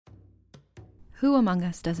Who among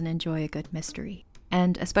us doesn't enjoy a good mystery?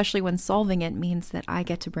 And especially when solving it means that I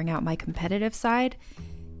get to bring out my competitive side,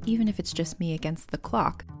 even if it's just me against the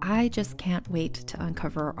clock. I just can't wait to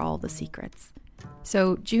uncover all the secrets.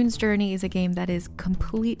 So June's Journey is a game that is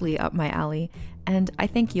completely up my alley, and I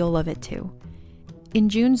think you'll love it too. In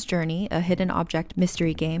June's Journey, a hidden object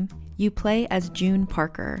mystery game, you play as June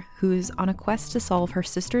Parker, who's on a quest to solve her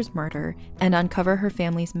sister's murder and uncover her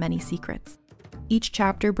family's many secrets. Each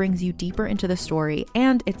chapter brings you deeper into the story,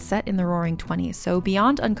 and it's set in the Roaring 20s, so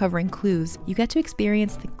beyond uncovering clues, you get to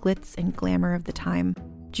experience the glitz and glamour of the time.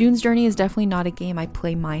 June's Journey is definitely not a game I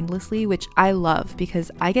play mindlessly, which I love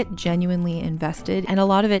because I get genuinely invested, and a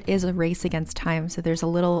lot of it is a race against time, so there's a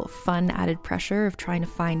little fun added pressure of trying to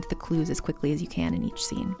find the clues as quickly as you can in each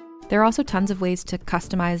scene. There are also tons of ways to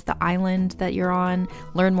customize the island that you're on,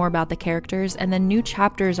 learn more about the characters, and then new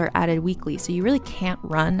chapters are added weekly, so you really can't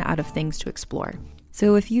run out of things to explore.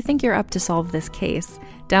 So if you think you're up to solve this case,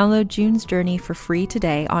 download June's Journey for free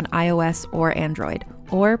today on iOS or Android,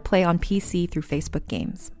 or play on PC through Facebook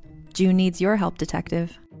Games. June needs your help,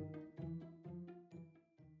 detective.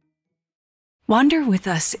 Wander with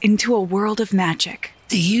us into a world of magic.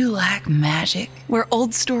 Do you like magic? Where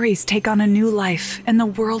old stories take on a new life and the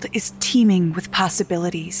world is teeming with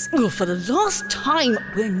possibilities. Oh, for the last time,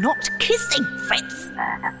 we're not kissing, Fritz.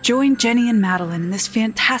 Join Jenny and Madeline in this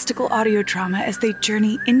fantastical audio drama as they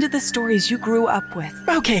journey into the stories you grew up with.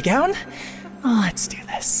 Okay, Gown. Let's do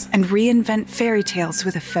this. And reinvent fairy tales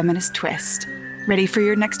with a feminist twist. Ready for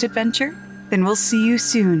your next adventure? Then we'll see you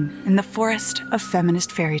soon in the forest of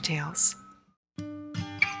feminist fairy tales.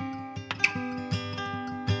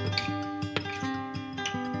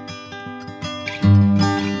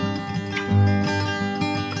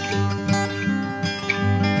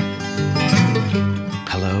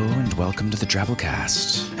 Welcome to the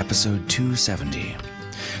Drabblecast, episode 270.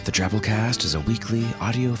 The Drabblecast is a weekly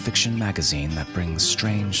audio fiction magazine that brings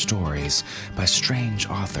strange stories by strange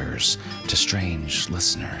authors to strange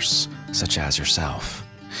listeners, such as yourself.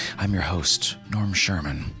 I'm your host, Norm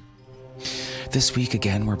Sherman. This week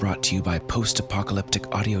again, we're brought to you by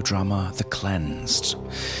post-apocalyptic audio drama The Cleansed.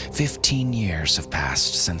 15 years have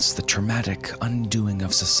passed since the traumatic undoing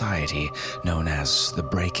of society known as the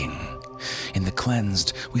Breaking. In The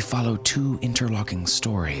Cleansed, we follow two interlocking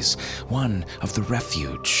stories, one of the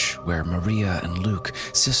refuge, where Maria and Luke,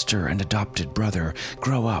 sister and adopted brother,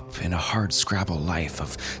 grow up in a hardscrabble life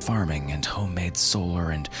of farming and homemade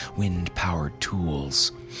solar and wind-powered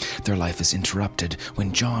tools. Their life is interrupted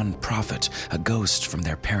when John Prophet, a ghost from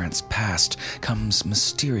their parents' past, comes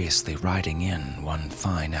mysteriously riding in one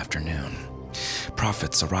fine afternoon.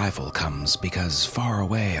 Prophet's arrival comes because far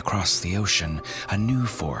away across the ocean, a new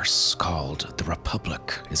force called the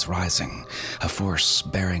Republic is rising, a force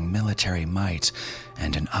bearing military might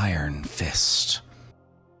and an iron fist.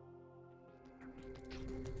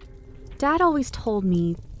 Dad always told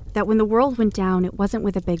me that when the world went down, it wasn't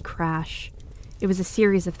with a big crash. It was a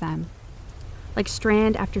series of them, like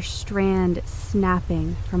strand after strand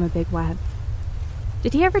snapping from a big web.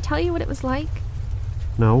 Did he ever tell you what it was like?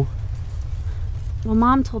 No. Well,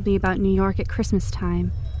 Mom told me about New York at Christmas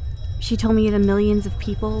time. She told me the millions of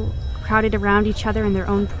people crowded around each other in their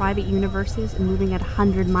own private universes and moving at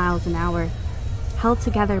 100 miles an hour, held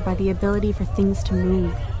together by the ability for things to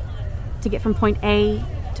move, to get from point A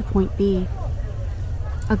to point B.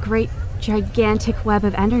 A great, gigantic web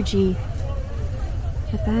of energy.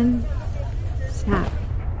 But then, snap,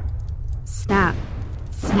 snap,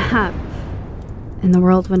 snap, and the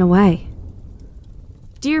world went away.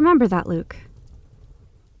 Do you remember that, Luke?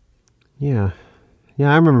 Yeah,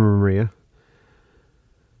 I remember Maria.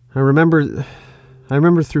 I remember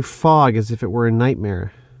through fog as if it were a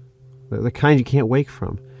nightmare, the kind you can't wake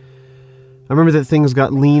from. I remember that things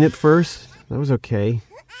got lean at first. That was okay.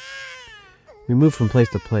 We moved from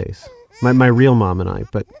place to place. My real mom and I,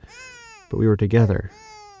 but we were together.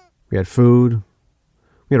 We had food.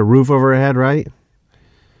 We had a roof over our head, right?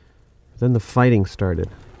 Then the fighting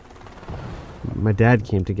started. My dad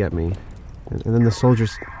came to get me. And then the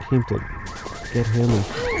soldiers came to get him.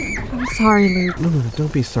 I'm sorry, Luke. No,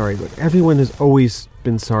 don't be sorry. Look, everyone has always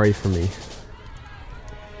been sorry for me.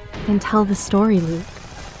 Then tell the story, Luke.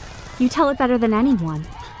 You tell it better than anyone.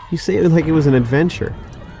 You say it like it was an adventure.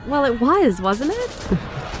 Well, it was, wasn't it?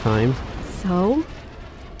 Times. So?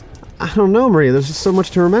 I don't know, Maria. There's just so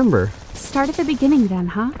much to remember. Start at the beginning then,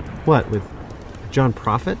 huh? What, with John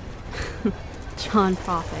Prophet? John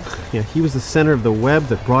Prophet. Yeah, he was the center of the web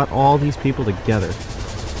that brought all these people together.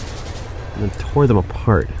 And then tore them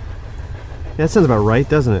apart. Yeah, that sounds about right,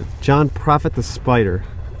 doesn't it? John Prophet the Spider.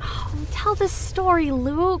 Oh, tell the story,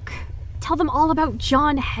 Luke. Tell tell them all about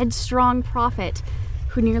John Headstrong Prophet,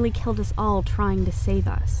 who nearly killed us all trying to save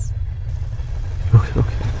us.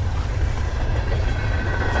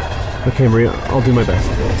 Okay, Maria, I'll do my best.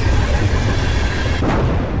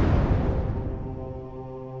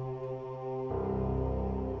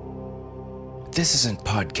 This isn't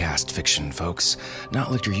podcast fiction, folks. Not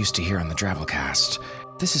like you're used to here on the Drabblecast.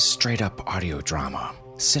 This is straight-up audio drama.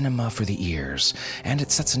 Cinema for the ears. And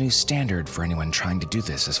it sets a new standard for anyone trying to do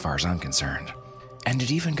this as far as I'm concerned. And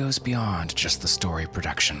it even goes beyond just the story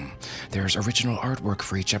production. There's original artwork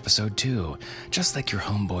for each episode, too, just like your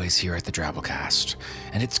homeboys here at the Drabblecast.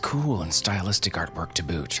 And it's cool and stylistic artwork to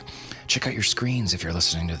boot. Check out your screens if you're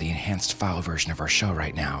listening to the enhanced file version of our show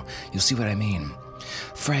right now. You'll see what I mean.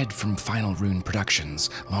 Fred from Final Rune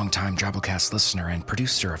Productions, longtime Drabblecast listener and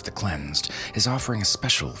producer of The Cleansed, is offering a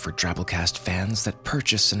special for Drabblecast fans that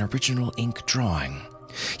purchase an original ink drawing.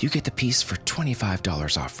 You get the piece for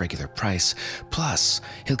 $25 off regular price, plus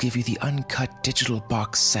he'll give you the uncut digital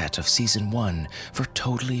box set of Season 1 for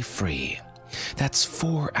totally free. That's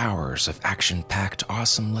 4 hours of action-packed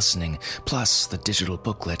awesome listening, plus the digital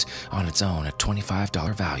booklet on its own at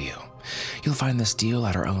 $25 value. You'll find this deal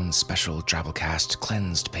at our own special Drabblecast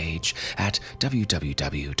Cleansed page at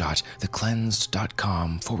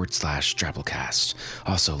www.thecleansed.com/Drabblecast,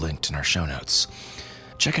 also linked in our show notes.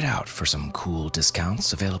 Check it out for some cool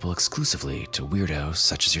discounts available exclusively to weirdos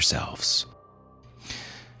such as yourselves.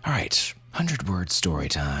 All right, 100-word story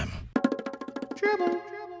time.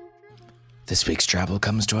 This week's Drabble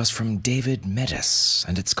comes to us from David Metis,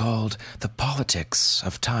 and it's called The Politics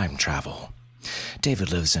of Time Travel.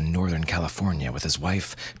 David lives in Northern California with his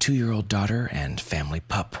wife, 2-year-old daughter, and family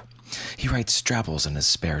pup. He writes Drabbles in his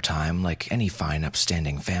spare time like any fine,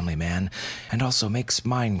 upstanding family man, and also makes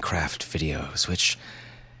Minecraft videos, which,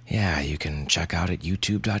 yeah, you can check out at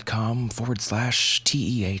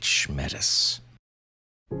youtube.com/TEHMetis.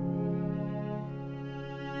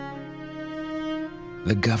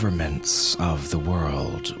 The governments of the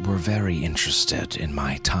world were very interested in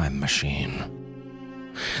my time machine.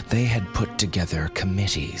 They had put together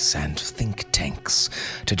committees and think tanks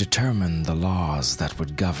to determine the laws that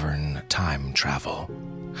would govern time travel.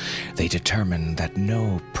 They determined that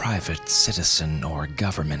no private citizen or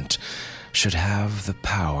government should have the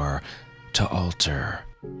power to alter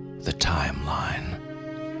the timeline.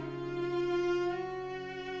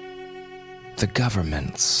 The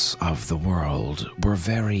governments of the world were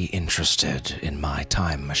very interested in my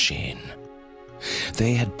time machine.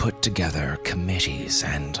 They had put together committees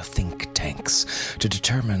and think tanks to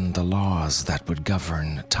determine the laws that would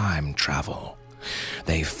govern time travel.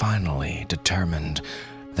 They finally determined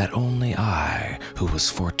that only I, who was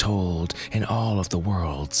foretold in all of the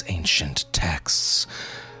world's ancient texts,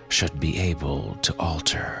 should be able to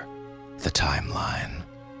alter the timeline.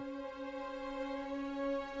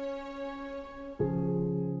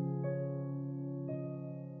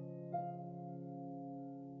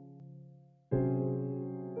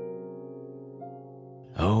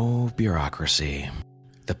 Oh, bureaucracy.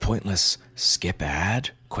 The pointless skip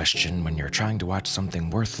ad question when you're trying to watch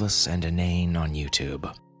something worthless and inane on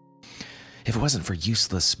YouTube. If it wasn't for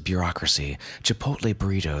useless bureaucracy, Chipotle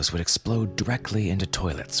burritos would explode directly into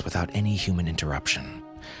toilets without any human interruption.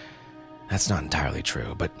 That's not entirely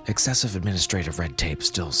true, but excessive administrative red tape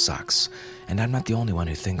still sucks, and I'm not the only one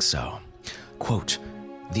who thinks so. Quote,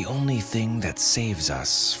 "The only thing that saves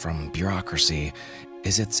us from bureaucracy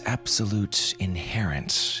is its absolute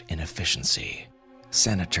inherent inefficiency,"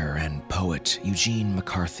 Senator and poet Eugene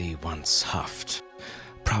McCarthy once huffed,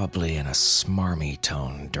 probably in a smarmy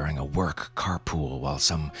tone during a work carpool while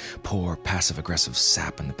some poor passive-aggressive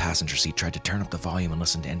sap in the passenger seat tried to turn up the volume and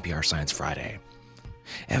listen to NPR Science Friday.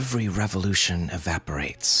 "Every revolution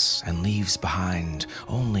evaporates and leaves behind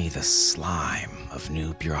only the slime of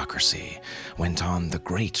new bureaucracy," went on the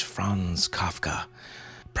great Franz Kafka,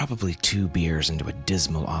 probably 2 beers into a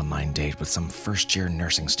dismal online date with some first-year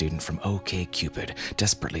nursing student from OkCupid,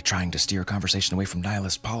 desperately trying to steer a conversation away from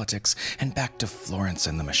nihilist politics and back to Florence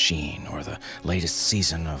and the Machine, or the latest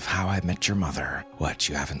season of How I Met Your Mother. What,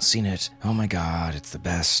 you haven't seen it? Oh my god, it's the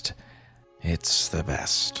best. It's the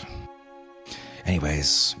best.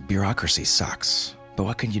 Anyways, bureaucracy sucks. But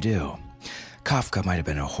what can you do? Kafka might have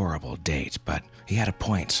been a horrible date, but he had a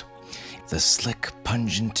point. The slick,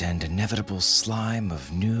 pungent, and inevitable slime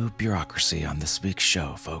of new bureaucracy on this week's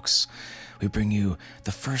show, folks. We bring you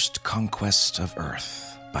The First Conquest of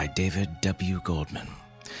Earth by David W. Goldman.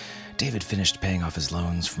 David finished paying off his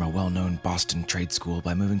loans from a well-known Boston trade school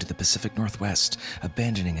by moving to the Pacific Northwest,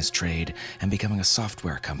 abandoning his trade, and becoming a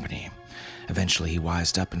software company. Eventually, he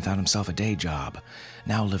wised up and found himself a day job.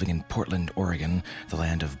 Now living in Portland, Oregon, the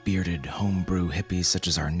land of bearded, homebrew hippies such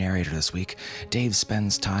as our narrator this week, Dave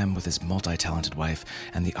spends time with his multi-talented wife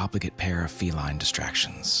and the obligate pair of feline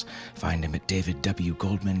distractions. Find him at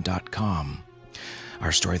davidwgoldman.com.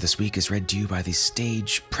 Our story this week is read to you by the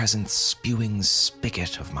stage presence spewing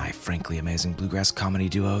spigot of my frankly amazing bluegrass comedy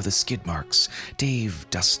duo, the Skidmarks, Dave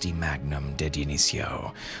Dusty Magnum de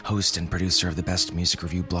Dionisio, host and producer of the best music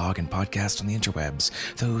review blog and podcast on the interwebs,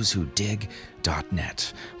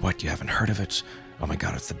 thosewhodig.net. What, you haven't heard of it? Oh my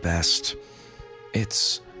god, it's the best.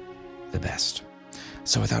 It's the best.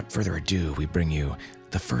 So without further ado, we bring you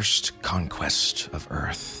The First Conquest of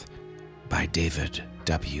Earth by David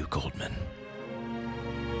W. Goldman.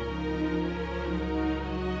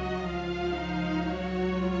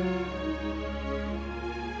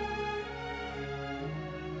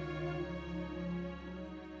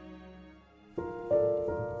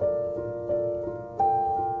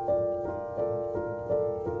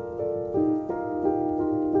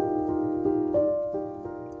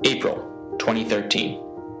 April 2013.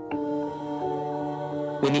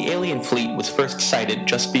 When the alien fleet was first sighted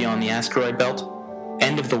just beyond the asteroid belt,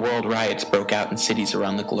 end-of-the-world riots broke out in cities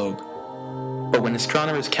around the globe. But when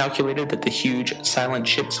astronomers calculated that the huge, silent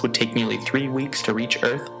ships would take nearly 3 weeks to reach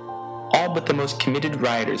Earth, all but the most committed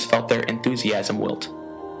rioters felt their enthusiasm wilt.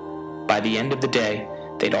 By the end of the day,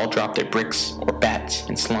 they'd all dropped their bricks or bats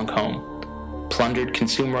and slunk home, plundered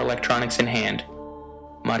consumer electronics in hand,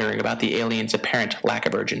 muttering about the aliens' apparent lack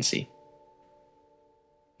of urgency.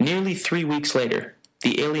 Nearly 3 weeks later,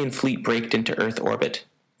 the alien fleet braked into Earth orbit.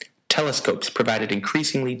 Telescopes provided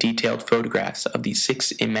increasingly detailed photographs of these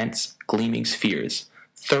 6 immense, gleaming spheres,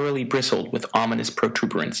 thoroughly bristled with ominous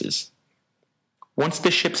protuberances. Once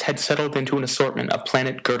the ships had settled into an assortment of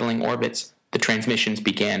planet-girdling orbits, the transmissions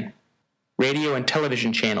began. Radio and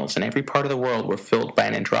television channels in every part of the world were filled by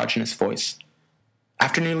an androgynous voice.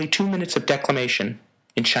 After nearly 2 minutes of declamation,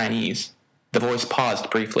 in Chinese, the voice paused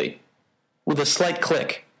briefly. With a slight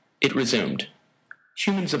click, it resumed.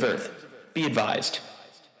 Humans of Earth, be advised.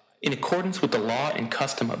 In accordance with the law and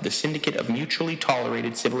custom of the Syndicate of Mutually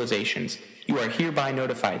Tolerated Civilizations, you are hereby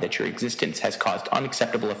notified that your existence has caused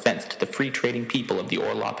unacceptable offense to the free-trading people of the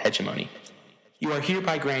Orlop hegemony. You are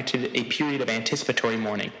hereby granted a period of anticipatory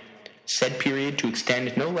mourning, said period to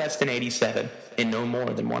extend no less than 87 and no more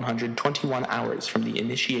than 121 hours from the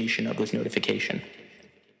initiation of this notification.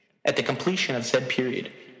 At the completion of said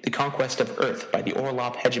period, the conquest of Earth by the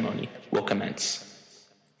Orlop hegemony will commence.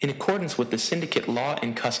 In accordance with the Syndicate law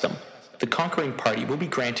and custom, the conquering party will be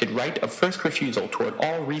granted right of first refusal toward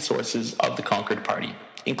all resources of the conquered party,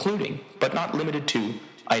 including, but not limited to,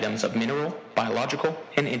 items of mineral, biological,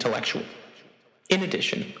 and intellectual. In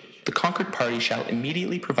addition, the conquered party shall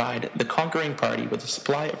immediately provide the conquering party with a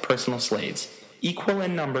supply of personal slaves, equal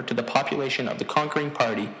in number to the population of the conquering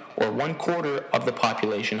party, or 1/4 of the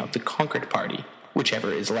population of the conquered party,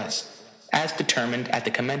 whichever is less, as determined at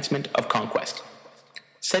the commencement of conquest.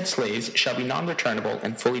 Said slaves shall be non-returnable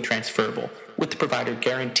and fully transferable, with the provider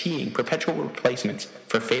guaranteeing perpetual replacements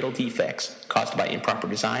for fatal defects caused by improper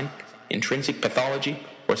design, intrinsic pathology,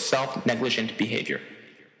 or self-negligent behavior.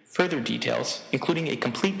 Further details, including a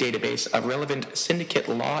complete database of relevant Syndicate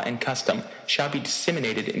law and custom, shall be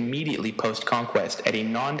disseminated immediately post-conquest at a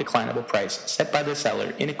non-declinable price set by the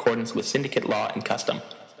seller in accordance with Syndicate law and custom.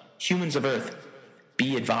 Humans of Earth,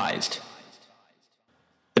 be advised.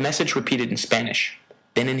 The message repeated in Spanish,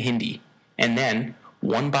 then in Hindi, and then,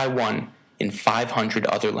 one by one, in 500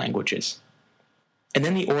 other languages. And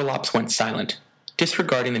then the Orlops went silent,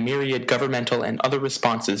 disregarding the myriad governmental and other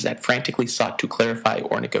responses that frantically sought to clarify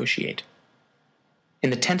or negotiate. In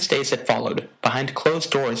the tense days that followed, behind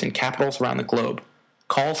closed doors in capitals around the globe,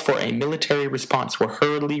 calls for a military response were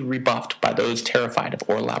hurriedly rebuffed by those terrified of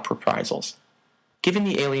Orlop reprisals. Given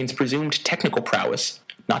the aliens' presumed technical prowess,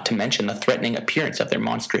 not to mention the threatening appearance of their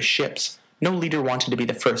monstrous ships, no leader wanted to be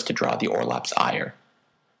the first to draw the Orlops' ire.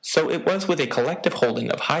 So it was with a collective holding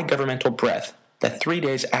of high governmental breath that 3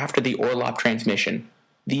 days after the Orlop transmission,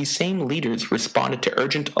 these same leaders responded to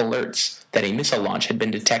urgent alerts that a missile launch had been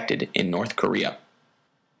detected in North Korea.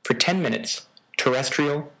 For 10 minutes,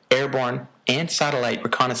 terrestrial, airborne, and satellite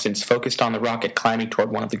reconnaissance focused on the rocket climbing toward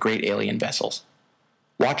one of the great alien vessels.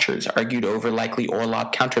 Watchers argued over likely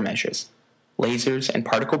Orlop countermeasures, lasers and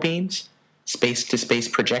particle beams, space-to-space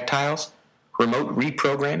projectiles, remote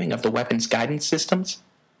reprogramming of the weapon's guidance systems.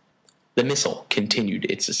 The missile continued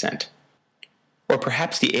its ascent. Or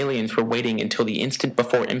perhaps the aliens were waiting until the instant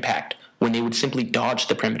before impact, when they would simply dodge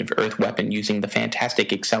the primitive Earth weapon using the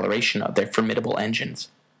fantastic acceleration of their formidable engines.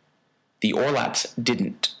 The Orlaps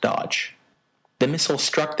didn't dodge. The missile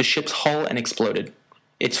struck the ship's hull and exploded,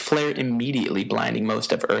 its flare immediately blinding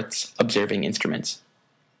most of Earth's observing instruments.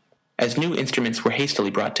 As new instruments were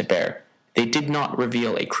hastily brought to bear, they did not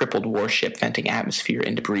reveal a crippled warship venting atmosphere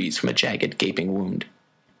and debris from a jagged, gaping wound.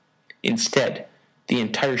 Instead, the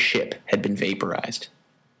entire ship had been vaporized.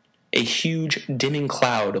 A huge, dimming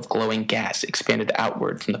cloud of glowing gas expanded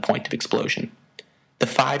outward from the point of explosion. The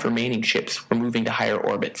 5 remaining ships were moving to higher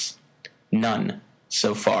orbits. None,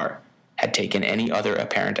 so far, had taken any other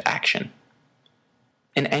apparent action.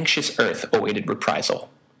 An anxious Earth awaited reprisal.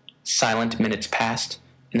 Silent minutes passed,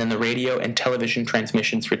 and then the radio and television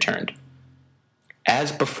transmissions returned.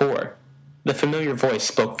 As before, the familiar voice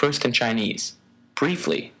spoke first in Chinese,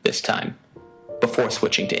 briefly this time, before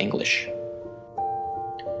switching to English.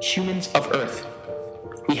 Humans of Earth,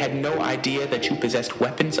 we had no idea that you possessed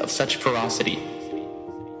weapons of such ferocity.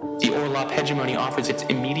 The Orlop hegemony offers its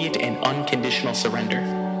immediate and unconditional surrender.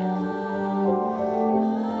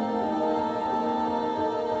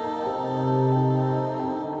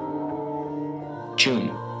 June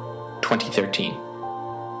 2013.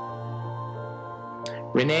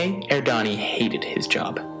 Rene Erdani hated his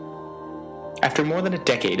job. After more than a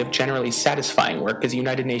decade of generally satisfying work as a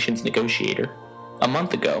United Nations negotiator, a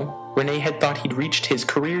month ago, Rene had thought he'd reached his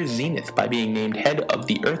career zenith by being named head of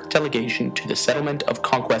the Earth delegation to the settlement of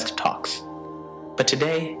Conquest talks. But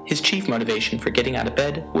today, his chief motivation for getting out of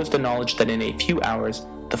bed was the knowledge that in a few hours,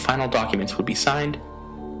 the final documents would be signed,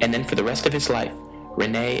 and then for the rest of his life,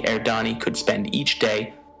 Rene Erdani could spend each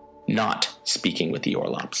day not speaking with the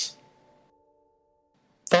Orlops.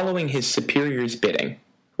 Following his superior's bidding,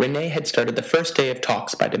 Rene had started the first day of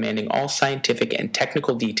talks by demanding all scientific and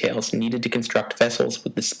technical details needed to construct vessels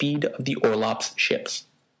with the speed of the Orlops' ships.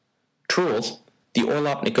 Truls, the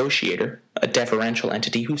Orlop negotiator, a deferential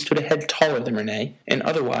entity who stood a head taller than Rene, and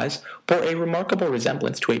otherwise bore a remarkable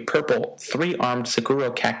resemblance to a purple, 3-armed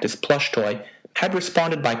Sakura cactus plush toy, had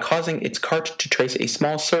responded by causing its cart to trace a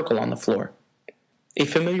small circle on the floor. A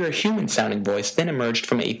familiar human-sounding voice then emerged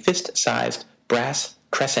from a fist-sized, brass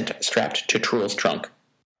crescent strapped to Truls' trunk.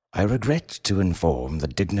 I regret to inform the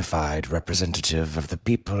dignified representative of the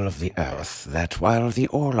people of the Earth that while the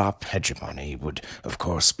Orlop hegemony would, of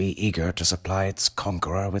course, be eager to supply its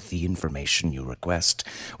conqueror with the information you request,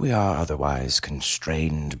 we are otherwise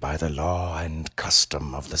constrained by the law and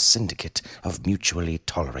custom of the Syndicate of Mutually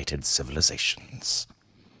Tolerated Civilizations.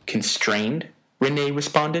 Constrained? Rene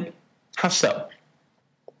responded. How so?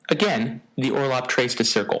 Again, the Orlop traced a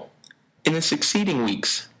circle. In the succeeding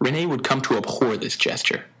weeks, Rene would come to abhor this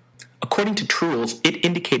gesture. According to Truls, it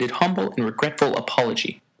indicated humble and regretful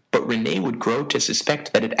apology, but Rene would grow to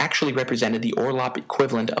suspect that it actually represented the Orlop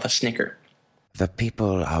equivalent of a snicker. The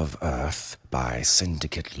people of Earth, by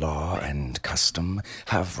syndicate law and custom,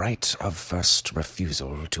 have right of first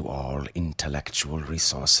refusal to all intellectual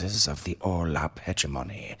resources of the Orlop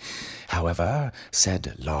hegemony. However,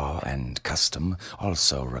 said law and custom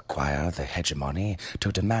also require the hegemony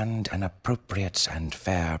to demand an appropriate and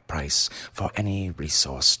fair price for any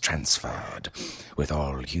resource transferred. With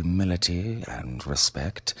all humility and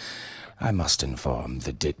respect, I must inform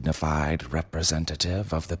the dignified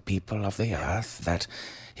representative of the people of the Earth that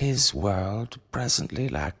his world presently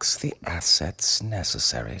lacks the assets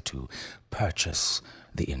necessary to purchase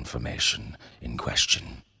the information in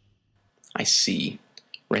question. I see.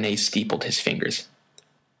 Rene steepled his fingers.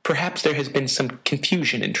 Perhaps there has been some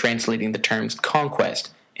confusion in translating the terms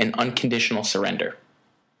conquest and unconditional surrender.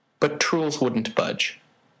 But Truls wouldn't budge.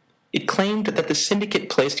 It claimed that the Syndicate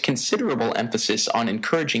placed considerable emphasis on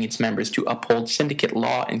encouraging its members to uphold Syndicate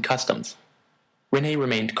law and customs. Rene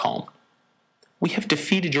remained calm. We have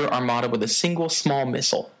defeated your armada with a single small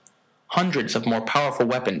missile. Hundreds of more powerful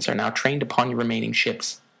weapons are now trained upon your remaining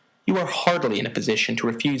ships. You are hardly in a position to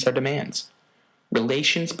refuse our demands.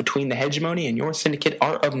 Relations between the hegemony and your Syndicate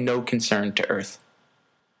are of no concern to Earth.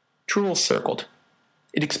 Truls circled.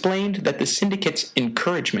 It explained that the Syndicate's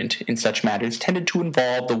encouragement in such matters tended to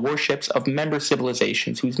involve the warships of member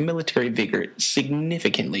civilizations whose military vigor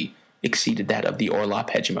significantly exceeded that of the Orlop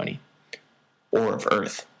hegemony, or of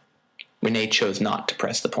Earth. Rene chose not to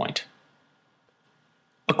press the point.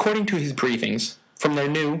 According to his briefings, from their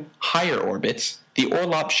new, higher orbits, the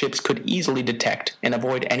Orlop ships could easily detect and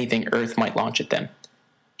avoid anything Earth might launch at them.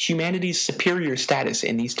 Humanity's superior status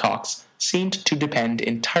in these talks seemed to depend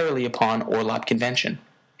entirely upon Orlop convention,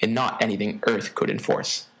 and not anything Earth could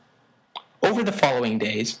enforce. Over the following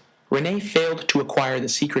days, Rene failed to acquire the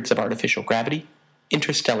secrets of artificial gravity,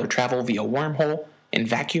 interstellar travel via wormhole, and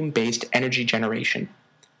vacuum-based energy generation.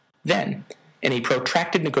 Then, in a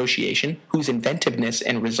protracted negotiation whose inventiveness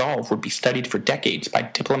and resolve would be studied for decades by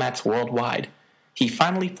diplomats worldwide, he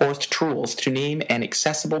finally forced Truls to name an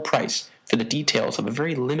accessible price for the details of a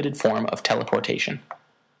very limited form of teleportation.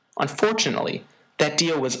 Unfortunately, that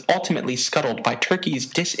deal was ultimately scuttled by Turkey's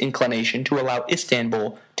disinclination to allow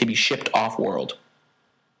Istanbul to be shipped off-world.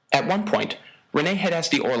 At one point, Renee had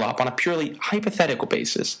asked the Orlop on a purely hypothetical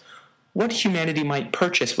basis what humanity might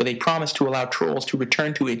purchase with a promise to allow Truls to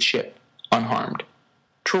return to its ship unharmed.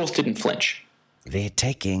 Truls didn't flinch. The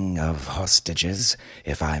taking of hostages,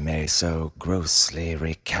 if I may so grossly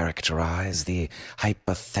recharacterize the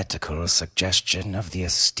hypothetical suggestion of the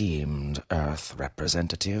esteemed Earth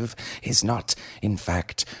representative, is not, in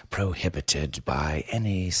fact, prohibited by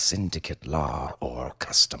any syndicate law or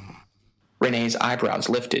custom. Renee's eyebrows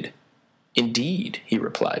lifted. Indeed, he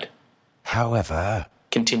replied. However,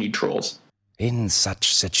 continued Truls, in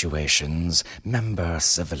such situations, member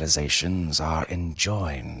civilizations are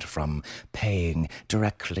enjoined from paying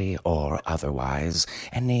directly or otherwise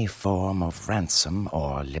any form of ransom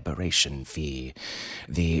or liberation fee.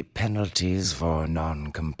 The penalties for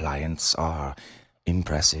non-compliance are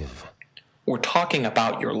impressive. We're talking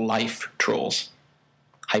about your life, Truls.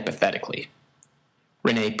 Hypothetically.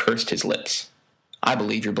 Renee pursed his lips. I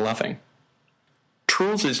believe you're bluffing.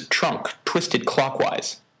 Truls' trunk twisted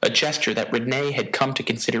clockwise, a gesture that Renee had come to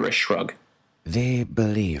consider a shrug. The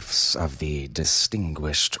beliefs of the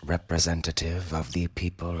distinguished representative of the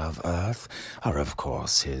people of Earth are of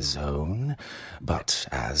course his own, but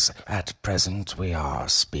as at present we are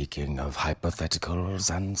speaking of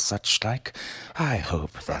hypotheticals and such like, I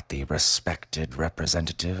hope that the respected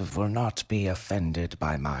representative will not be offended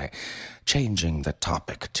by my changing the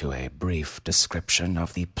topic to a brief description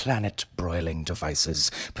of the planet-broiling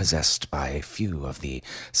devices possessed by a few of the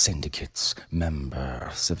Syndicate's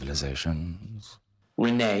member civilizations.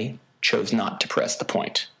 Renee chose not to press the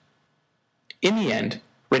point. In the end,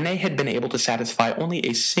 Renee had been able to satisfy only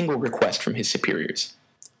a single request from his superiors.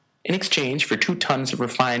 In exchange for 2 tons of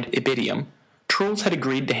refined ibidium, Truls had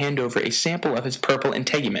agreed to hand over a sample of his purple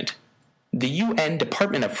integument. The UN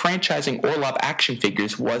Department of Franchising Orlop action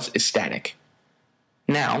figures was ecstatic.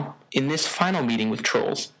 Now, in this final meeting with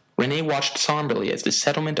Truls, Renee watched somberly as the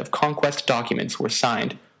settlement of Conquest documents were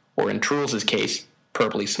signed, or in Truls' case,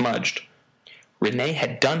 purplely smudged. Renee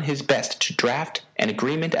had done his best to draft an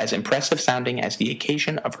agreement as impressive-sounding as the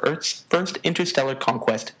occasion of Earth's first interstellar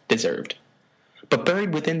conquest deserved. But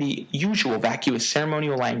buried within the usual vacuous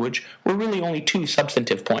ceremonial language were really only 2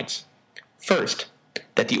 substantive points. First,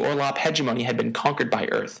 that the Orlop hegemony had been conquered by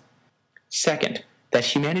Earth. Second, that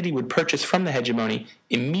humanity would purchase from the hegemony,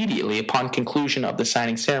 immediately upon conclusion of the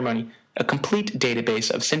signing ceremony, a complete database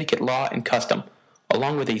of syndicate law and custom,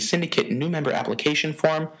 along with a syndicate new member application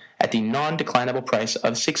form at the non-declinable price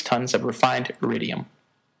of 6 tons of refined iridium.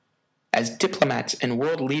 As diplomats and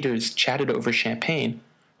world leaders chatted over champagne,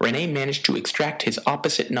 Renee managed to extract his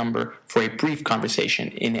opposite number for a brief conversation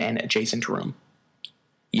in an adjacent room.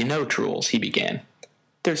 You know, Truls, he began,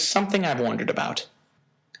 there's something I've wondered about.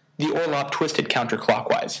 The Orlop twisted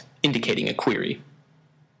counterclockwise, indicating a query.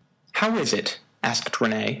 How is it, asked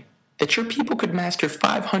Renee, that your people could master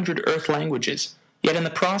 500 Earth languages, yet in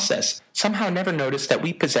the process somehow never notice that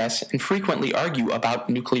we possess and frequently argue about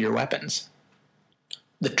nuclear weapons?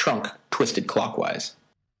 The trunk twisted clockwise.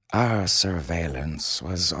 Our surveillance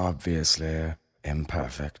was obviously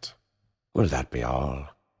imperfect. Will that be all?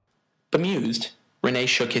 Bemused, Renee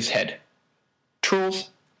shook his head. Truls,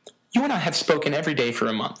 you and I have spoken every day for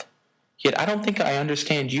a month, yet I don't think I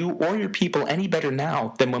understand you or your people any better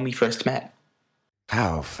now than when we first met.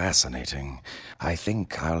 How fascinating. I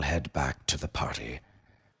think I'll head back to the party.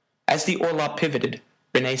 As the Orlop pivoted,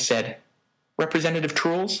 Renee said, Representative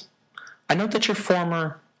Truls, I note that your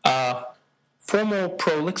formal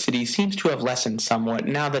prolixity seems to have lessened somewhat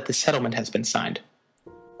now that the settlement has been signed.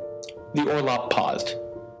 The Orlop paused.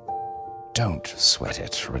 Don't sweat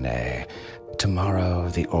it, Renee. Tomorrow,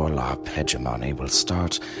 the Orlop hegemony will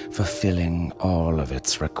start fulfilling all of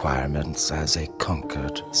its requirements as a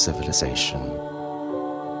conquered civilization.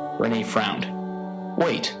 Renee frowned.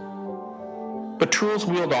 Wait. But Truls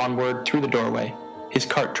wheeled onward through the doorway, his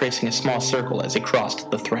cart tracing a small circle as it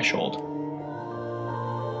crossed the threshold.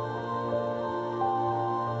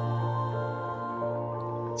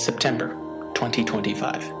 September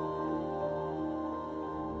 2025.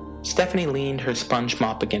 Stephanie leaned her sponge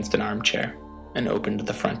mop against an armchair and opened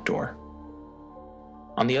the front door.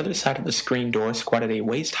 On the other side of the screen door squatted a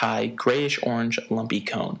waist-high, grayish-orange, lumpy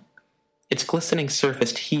cone. Its glistening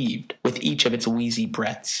surface heaved with each of its wheezy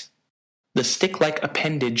breaths. The stick-like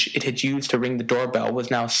appendage it had used to ring the doorbell was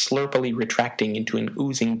now slurpily retracting into an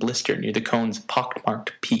oozing blister near the cone's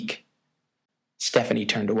pockmarked peak. Stephanie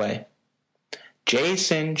turned away.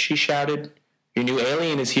 "Jason," she shouted, "your new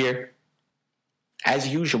alien is here." As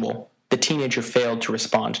usual, the teenager failed to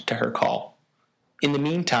respond to her call. In the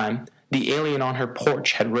meantime, the alien on her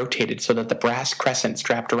porch had rotated so that the brass crescent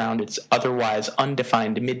strapped around its otherwise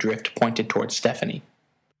undefined midriff pointed towards Stephanie.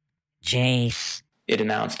 "Jace," it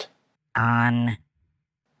announced. "On."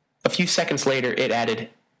 A few seconds later, it added,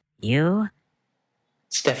 "You?"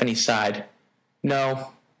 Stephanie sighed.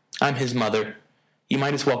 "No, I'm his mother. You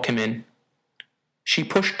might as well come in." She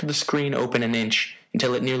pushed the screen open an inch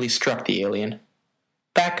until it nearly struck the alien.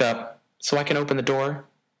 "Back up, so I can open the door."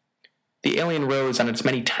 The alien rose on its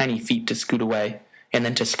many tiny feet to scoot away, and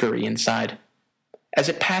then to scurry inside. As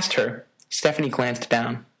it passed her, Stephanie glanced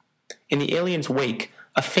down. In the alien's wake,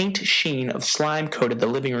 a faint sheen of slime coated the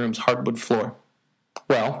living room's hardwood floor.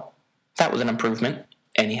 Well, that was an improvement,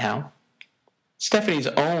 anyhow. Stephanie's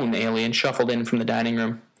own alien shuffled in from the dining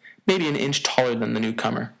room, maybe an inch taller than the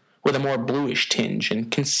newcomer, with a more bluish tinge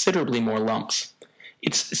and considerably more lumps.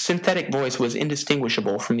 Its synthetic voice was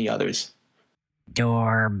indistinguishable from the others.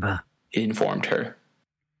 "Dorb," it informed her.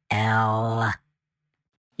 "L."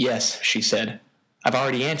 "Yes," she said. "I've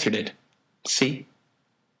already answered it. See?"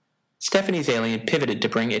 Stephanie's alien pivoted to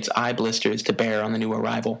bring its eye blisters to bear on the new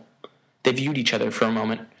arrival. They viewed each other for a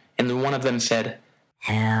moment, and then one of them said,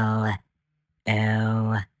 "L.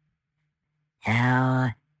 O.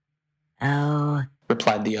 L. O,"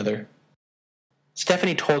 replied the other.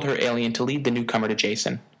 Stephanie told her alien to lead the newcomer to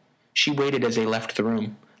Jason. She waited as they left the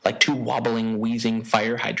room, like two wobbling, wheezing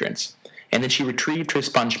fire hydrants, and then she retrieved her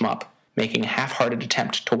sponge mop, making a half-hearted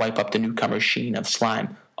attempt to wipe up the newcomer's sheen of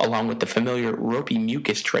slime, along with the familiar ropey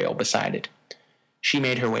mucus trail beside it. She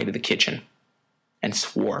made her way to the kitchen, and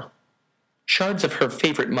swore. Shards of her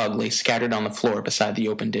favorite mug lay scattered on the floor beside the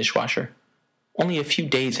open dishwasher. Only a few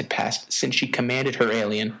days had passed since she commanded her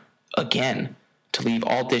alien, again, to leave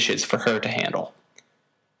all dishes for her to handle.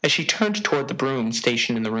 As she turned toward the broom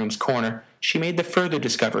stationed in the room's corner, she made the further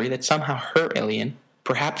discovery that somehow her alien,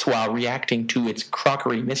 perhaps while reacting to its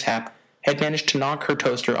crockery mishap, had managed to knock her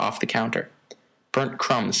toaster off the counter. Burnt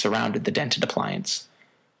crumbs surrounded the dented appliance.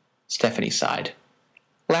 Stephanie sighed.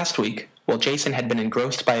 Last week, while Jason had been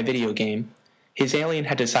engrossed by a video game, his alien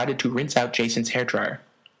had decided to rinse out Jason's hairdryer,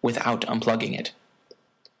 without unplugging it.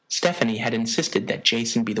 Stephanie had insisted that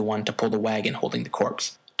Jason be the one to pull the wagon holding the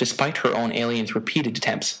corpse, despite her own alien's repeated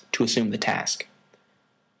attempts to assume the task.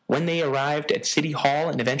 When they arrived at City Hall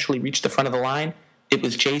and eventually reached the front of the line, it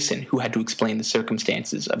was Jason who had to explain the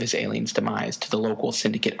circumstances of his alien's demise to the local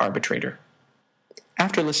syndicate arbitrator.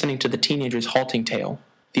 After listening to the teenager's halting tale,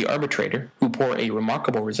 the arbitrator, who bore a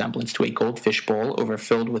remarkable resemblance to a goldfish bowl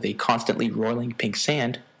overfilled with a constantly roiling pink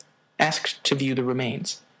sand, asked to view the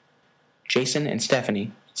remains. Jason and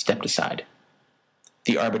Stephanie stepped aside.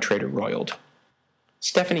 The arbitrator roiled.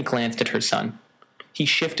 Stephanie glanced at her son. He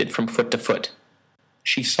shifted from foot to foot.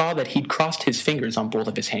 She saw that he'd crossed his fingers on both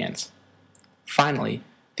of his hands. Finally,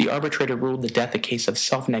 the arbitrator ruled the death a case of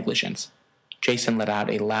self-negligence. Jason let out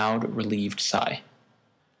a loud, relieved sigh.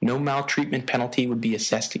 No maltreatment penalty would be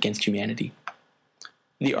assessed against humanity.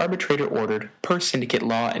 The arbitrator ordered, per syndicate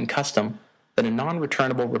law and custom, that a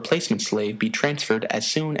non-returnable replacement slave be transferred as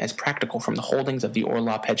soon as practical from the holdings of the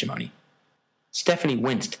Orlop hegemony. Stephanie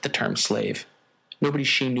winced at the term slave. Nobody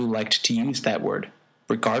she knew liked to use that word,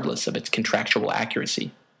 regardless of its contractual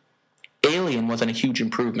accuracy. Alien wasn't a huge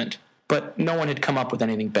improvement, but no one had come up with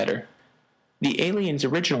anything better. The aliens'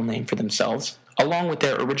 original name for themselves, along with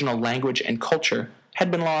their original language and culture,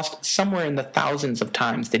 had been lost somewhere in the thousands of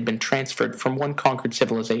times they'd been transferred from one conquered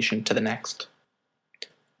civilization to the next.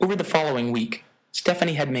 Over the following week,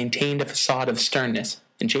 Stephanie had maintained a facade of sternness,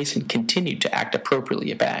 and Jason continued to act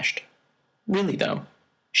appropriately abashed. Really, though,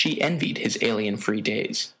 she envied his alien-free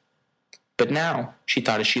days. But now, she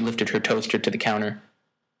thought as she lifted her toaster to the counter,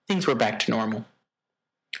 things were back to normal.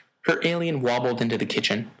 Her alien wobbled into the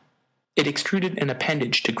kitchen. It extruded an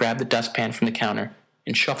appendage to grab the dustpan from the counter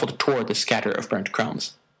and shuffled toward the scatter of burnt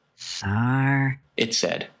crumbs. "Sar," it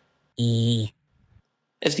said. "E."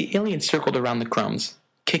 As the alien circled around the crumbs,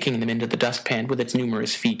 kicking them into the dustpan with its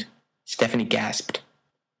numerous feet, Stephanie gasped.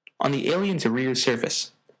 On the alien's rear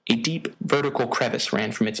surface, a deep vertical crevice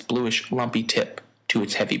ran from its bluish, lumpy tip to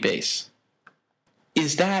its heavy base.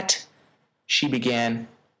 "Is that—" she began.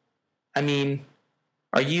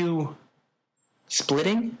 Are you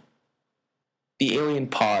splitting?" The alien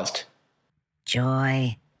paused.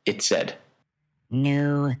 "Joy," it said.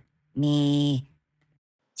 "New me."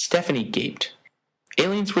 Stephanie gaped.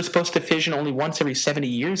 Aliens were supposed to fission only once every 70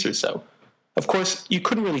 years or so. Of course, you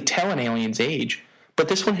couldn't really tell an alien's age, but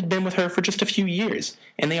this one had been with her for just a few years,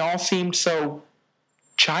 and they all seemed so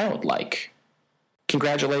childlike.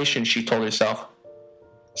 Congratulations, she told herself.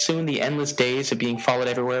 Soon the endless days of being followed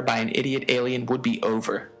everywhere by an idiot alien would be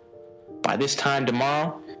over. By this time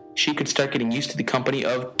tomorrow, she could start getting used to the company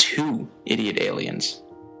of 2 idiot aliens.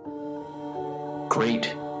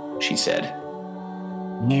 Great, she said.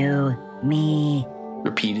 New me.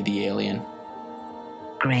 Repeated the alien.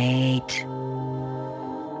 Great.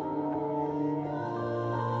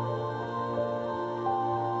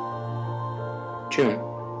 June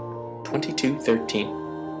 2213.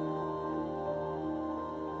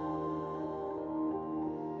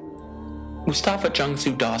 Mustafa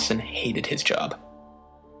Jungsu Dawson hated his job.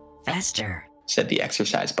 Faster. Said the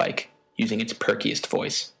exercise bike, using its perkiest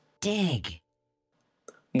voice. Dig.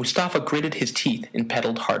 Mustafa gritted his teeth and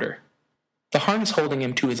pedaled harder. The harness holding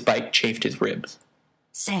him to his bike chafed his ribs.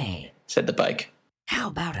 Say, said the bike. How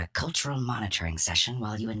about a cultural monitoring session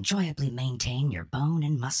while you enjoyably maintain your bone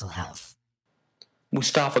and muscle health?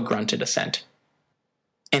 Mustafa grunted assent.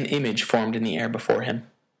 An image formed in the air before him.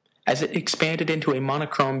 As it expanded into a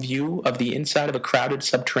monochrome view of the inside of a crowded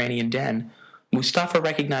subterranean den, Mustafa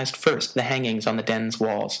recognized first the hangings on the den's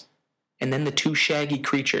walls, and then the 2 shaggy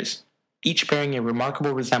creatures, each bearing a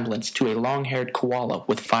remarkable resemblance to a long-haired koala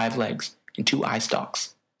with 5 legs and 2 eye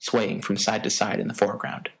stalks, swaying from side to side in the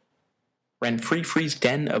foreground. Ran Free-Free's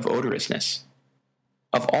den of odorousness.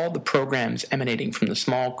 Of all the programs emanating from the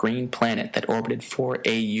small green planet that orbited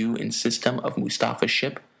 4AU in system of Mustafa's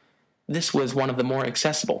ship, this was one of the more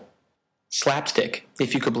accessible. Slapstick,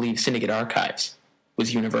 if you could believe Syndicate Archives,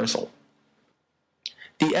 was universal.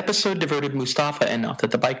 The episode diverted Mustafa enough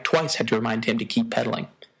that the bike twice had to remind him to keep pedaling.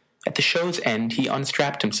 At the show's end, he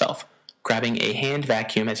unstrapped himself, grabbing a hand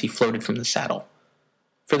vacuum as he floated from the saddle.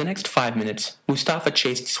 For the next 5 minutes, Mustafa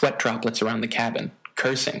chased sweat droplets around the cabin,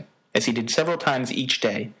 cursing, as he did several times each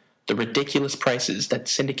day, the ridiculous prices that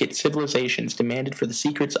Syndicate civilizations demanded for the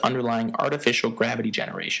secrets underlying artificial gravity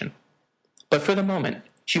generation. But for the moment,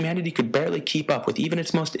 humanity could barely keep up with even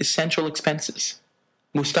its most essential expenses.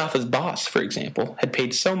 Mustafa's boss, for example, had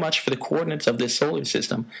paid so much for the coordinates of this solar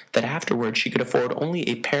system that afterwards she could afford only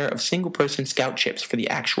a pair of single-person scout ships for the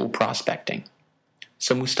actual prospecting.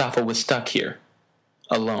 So Mustafa was stuck here,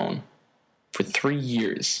 alone, for 3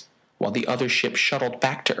 years, while the other ship shuttled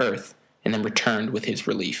back to Earth and then returned with his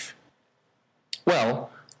relief.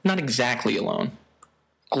 Well, not exactly alone.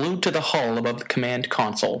 Glued to the hull above the command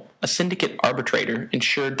console, a Syndicate arbitrator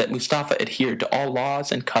ensured that Mustafa adhered to all laws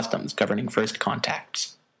and customs governing first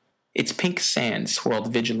contacts. Its pink sand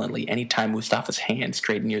swirled vigilantly any time Mustafa's hand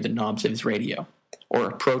strayed near the knobs of his radio, or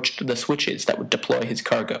approached the switches that would deploy his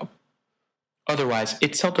cargo. Otherwise,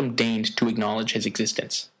 it seldom deigned to acknowledge his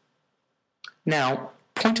existence. Now,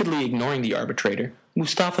 pointedly ignoring the arbitrator,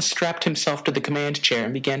 Mustafa strapped himself to the command chair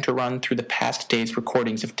and began to run through the past day's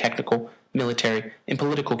recordings of technical, military, and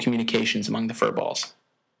political communications among the furballs.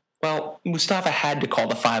 Well, Mustafa had to call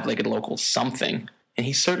the 5-legged locals something, and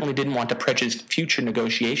he certainly didn't want to prejudice future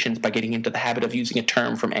negotiations by getting into the habit of using a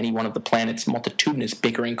term from any one of the planet's multitudinous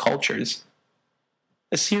bickering cultures.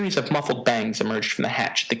 A series of muffled bangs emerged from the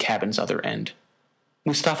hatch at the cabin's other end.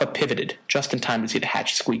 Mustafa pivoted just in time to see the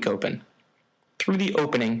hatch squeak open. Through the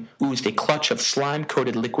opening oozed a clutch of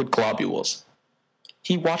slime-coated liquid globules.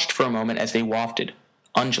 He watched for a moment as they wafted,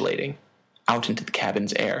 undulating, out into the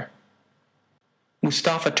cabin's air.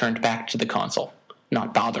 Mustafa turned back to the console,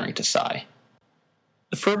 not bothering to sigh.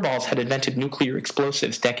 The furballs had invented nuclear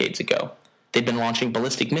explosives decades ago. They'd been launching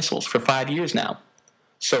ballistic missiles for 5 years now.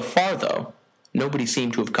 So far, though, nobody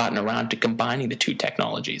seemed to have gotten around to combining the 2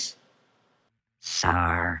 technologies.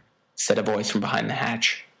 Sar, said a voice from behind the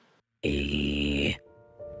hatch.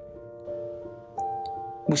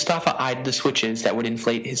 Mustafa eyed the switches that would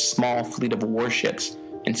inflate his small fleet of warships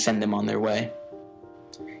and send them on their way.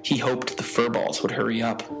 He hoped the furballs would hurry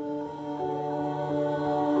up.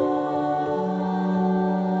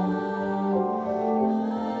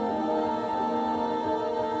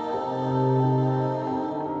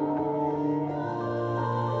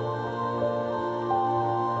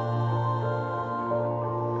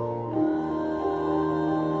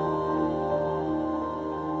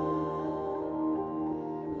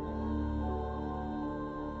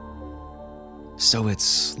 So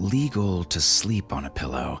it's legal to sleep on a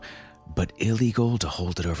pillow, but illegal to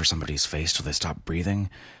hold it over somebody's face till they stop breathing?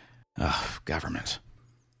 Ugh, government.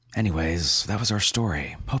 Anyways, that was our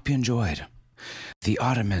story. Hope you enjoyed. The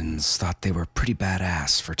Ottomans thought they were pretty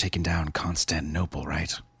badass for taking down Constantinople,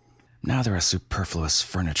 right? Now they're a superfluous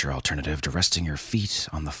furniture alternative to resting your feet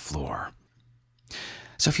on the floor.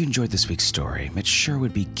 So if you enjoyed this week's story, it sure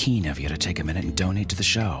would be keen of you to take a minute and donate to the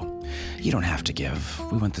show. You don't have to give.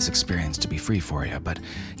 We want this experience to be free for you, but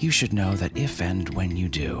you should know that if and when you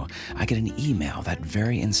do, I get an email that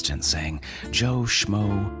very instant saying, Joe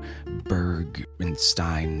Schmo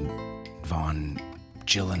Bergenstein von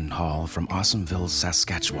Gyllenhaal from Awesomeville,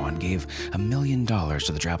 Saskatchewan gave $1 million to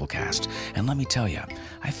the Drabblecast. And let me tell you,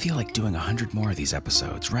 I feel like doing 100 more of these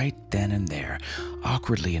episodes right then and there,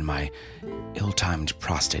 awkwardly in my ill-timed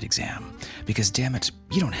prostate exam. Because damn it,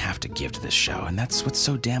 you don't have to give to this show, and that's what's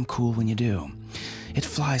so damn cool when you do. It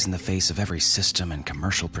flies in the face of every system and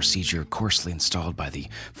commercial procedure coarsely installed by the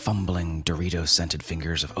fumbling, Dorito-scented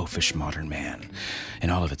fingers of oafish modern man, in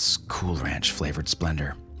all of its Cool Ranch-flavored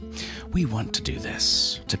splendor. We want to do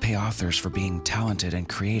this, to pay authors for being talented and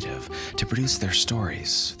creative, to produce their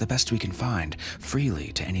stories, the best we can find,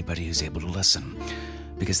 freely to anybody who's able to listen.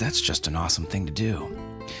 Because that's just an awesome thing to do.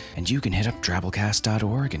 And you can hit up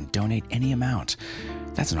Drabblecast.org and donate any amount.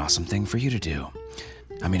 That's an awesome thing for you to do.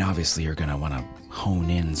 I mean, obviously you're going to want to hone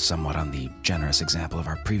in somewhat on the generous example of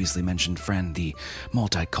our previously mentioned friend, the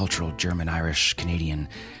multicultural German-Irish-Canadian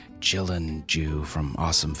Jillian Jew from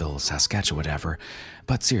Awesomeville, Saskatchewan, whatever.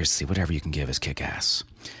 But seriously, whatever you can give is kick-ass.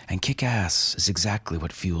 And kick-ass is exactly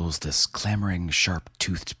what fuels this clamoring,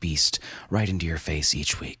 sharp-toothed beast right into your face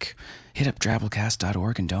each week. Hit up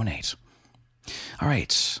Drabblecast.org and donate. All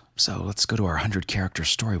right, so let's go to our 100-character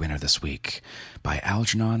story winner this week. By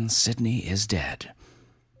Algernon, Sydney is Dead.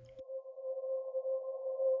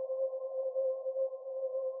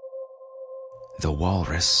 The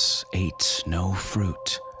walrus ate no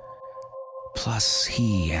fruit. Plus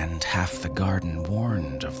he and half the garden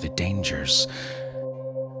warned of the dangers.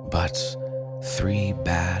 But 3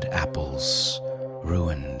 bad apples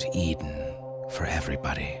ruined Eden for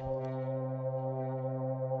everybody.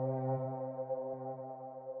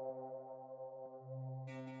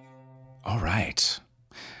 All right.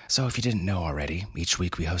 So if you didn't know already, each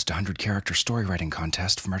week we host a 100-character story writing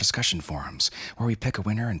contest from our discussion forums, where we pick a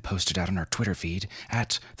winner and post it out on our Twitter feed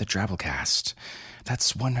at the Drabblecast.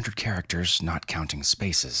 That's 100 characters, not counting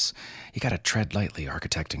spaces. You gotta tread lightly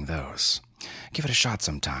architecting those. Give it a shot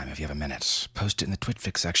sometime if you have a minute. Post it in the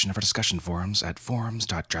TwitFix section of our discussion forums at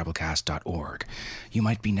forums.drabblecast.org. You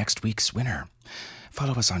might be next week's winner.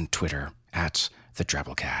 Follow us on Twitter at the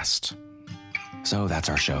Drabblecast. So that's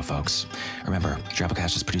our show, folks. Remember,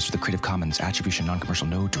 Drabblecast is produced with a Creative Commons Attribution Non-Commercial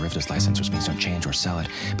No Derivatives license, which means don't change or sell it,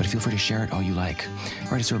 but feel free to share it all you like.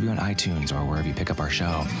 Write us a review on iTunes or wherever you pick up our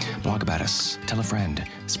show. Blog about us. Tell a friend.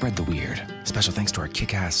 Spread the weird. Special thanks to our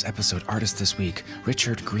kick-ass episode artist this week,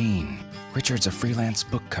 Richard Green. Richard's a freelance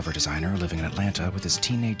book cover designer living in Atlanta with his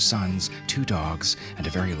teenage sons, 2 dogs, and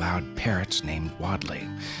a very loud parrot named Wadley.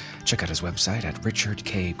 Check out his website at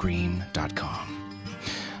richardkgreen.com.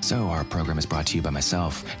 So, our program is brought to you by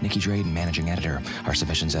myself, Nikki Drayden, managing editor, our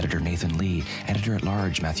submissions editor, Nathan Lee,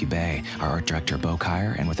 editor-at-large, Matthew Bay, our art director, Bo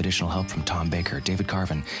Kyer, and with additional help from Tom Baker, David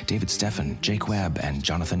Carvin, David Steffen, Jake Webb, and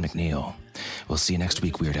Jonathan McNeil. We'll see you next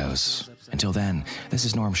week, weirdos. Until then, this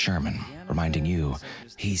is Norm Sherman, reminding you,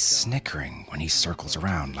 he's snickering when he circles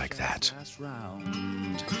around like that.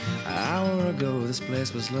 An hour ago, this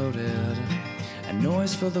place was loaded, and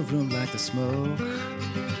noise filled the room like the smoke.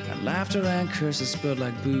 And laughter and curses spilled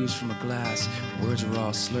like booze from a glass. Words were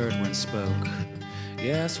all slurred when spoke.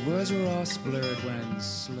 Yes, words were all blurred when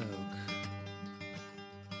sloke.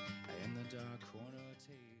 In the dark corner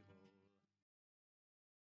table.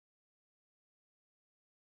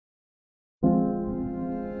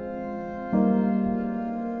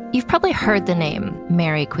 You've probably heard the name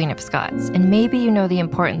Mary, Queen of Scots, and maybe you know the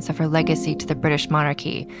importance of her legacy to the British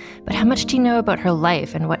monarchy. But how much do you know about her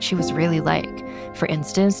life and what she was really like? For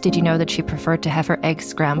instance, did you know that she preferred to have her eggs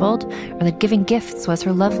scrambled, or that giving gifts was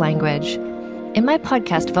her love language? In my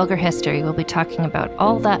podcast, Vulgar History, we'll be talking about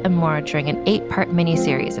all that and more during an 8-part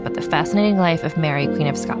mini-series about the fascinating life of Mary, Queen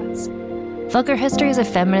of Scots. Vulgar History is a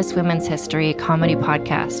feminist women's history comedy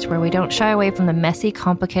podcast where we don't shy away from the messy,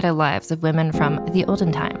 complicated lives of women from the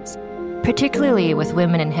olden times. Particularly with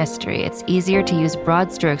women in history, it's easier to use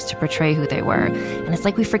broad strokes to portray who they were, and it's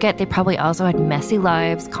like we forget they probably also had messy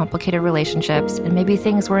lives, complicated relationships, and maybe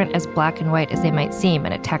things weren't as black and white as they might seem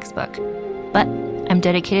in a textbook. But I'm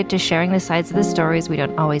dedicated to sharing the sides of the stories we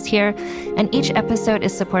don't always hear, and each episode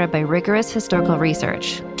is supported by rigorous historical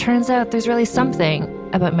research. Turns out there's really something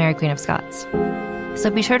about Mary, Queen of Scots. So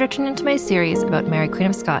be sure to tune into my series about Mary, Queen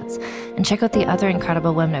of Scots, and check out the other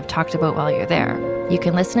incredible women I've talked about while you're there. You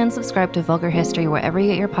can listen and subscribe to Vulgar History wherever you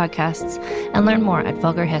get your podcasts, and learn more at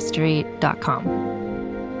vulgarhistory.com.